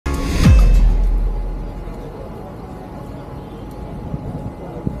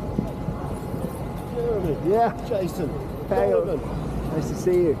Yeah. Jason Hey, Donovan. nice to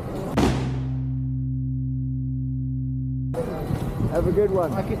see you. Have a good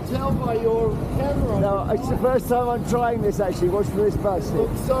one. I can tell by your camera. No, it's the first time I'm trying this actually. Watch for this bus. Look,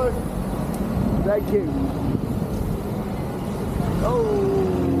 so Thank you. Oh,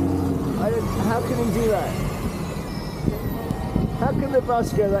 how can he do that? How can the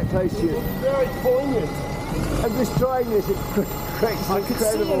bus go that close to you? very poignant. I'm just trying this. It's I could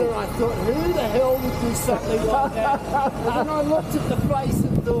see it and I thought, who the hell would do something like that? And then I looked at the face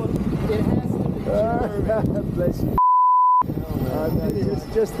and thought, it has to be Jeremy. Bless you.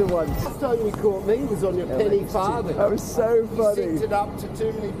 Just the one. Last time you caught me was on your penny farthing. That was so funny. You synced it up to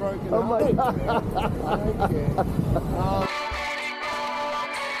too many broken Oh my hearts. Thank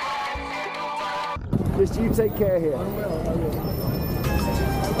you. Just you take care here. I will. Anyway.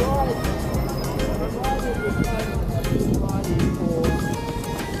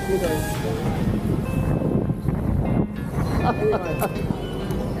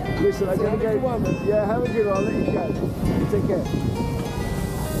 Listen, I'm going to go. Yeah, have a good one. I'll let you go. Take care.